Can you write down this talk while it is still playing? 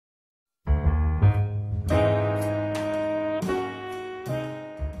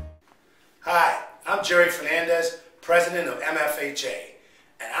I'm Jerry Fernandez, president of MFHA,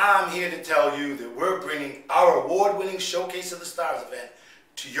 and I'm here to tell you that we're bringing our award-winning Showcase of the Stars event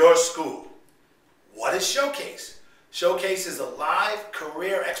to your school. What is Showcase? Showcase is a live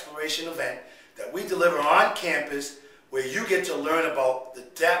career exploration event that we deliver on campus where you get to learn about the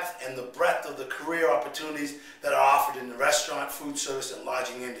depth and the breadth of the career opportunities that are offered in the restaurant, food service, and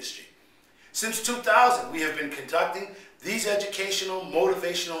lodging industry. Since 2000, we have been conducting these educational,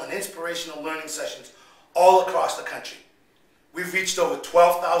 motivational, and inspirational learning sessions all across the country. We've reached over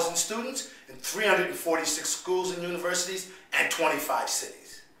 12,000 students in 346 schools and universities and 25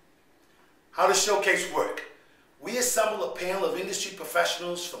 cities. How does Showcase work? We assemble a panel of industry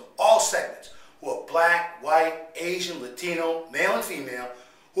professionals from all segments who are Black, white, Asian, Latino, male and female,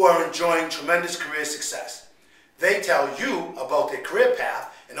 who are enjoying tremendous career success. They tell you about their career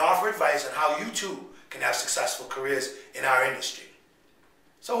path and offer advice on how you too can have successful careers in our industry.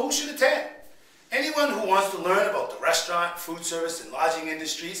 So who should attend? Anyone who wants to learn about the restaurant, food service, and lodging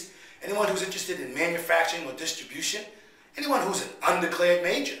industries, anyone who's interested in manufacturing or distribution, anyone who's an undeclared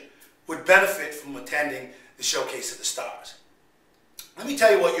major would benefit from attending the Showcase of the Stars. Let me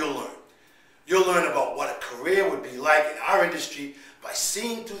tell you what you'll learn. You'll learn about what a career would be like in our industry by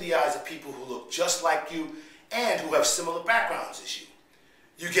seeing through the eyes of people who look just like you and who have similar backgrounds as you.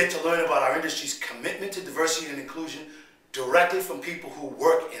 You get to learn about our industry's commitment to diversity and inclusion directly from people who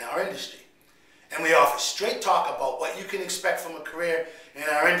work in our industry. And we offer straight talk about what you can expect from a career in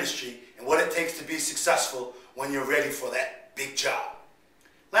our industry and what it takes to be successful when you're ready for that big job.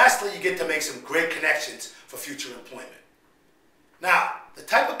 Lastly, you get to make some great connections for future employment. Now, the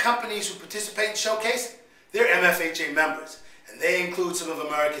type of companies who participate in Showcase, they're MFHA members, and they include some of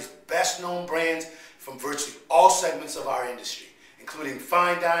America's best-known brands from virtually all segments of our industry, including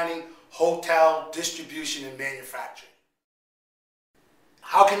fine dining, hotel, distribution, and manufacturing.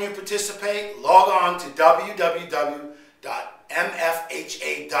 How can you participate? Log on to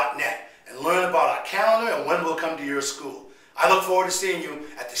www.mfha.net and learn about our calendar and when we'll come to your school. I look forward to seeing you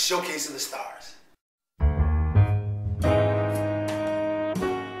at the Showcase of the Stars.